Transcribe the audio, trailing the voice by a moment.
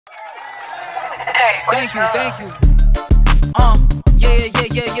Hey, thank you.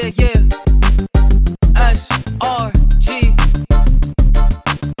 Yeah. SRG.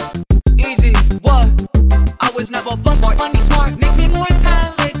 Easy, what? I was never blunt, smart, money smart.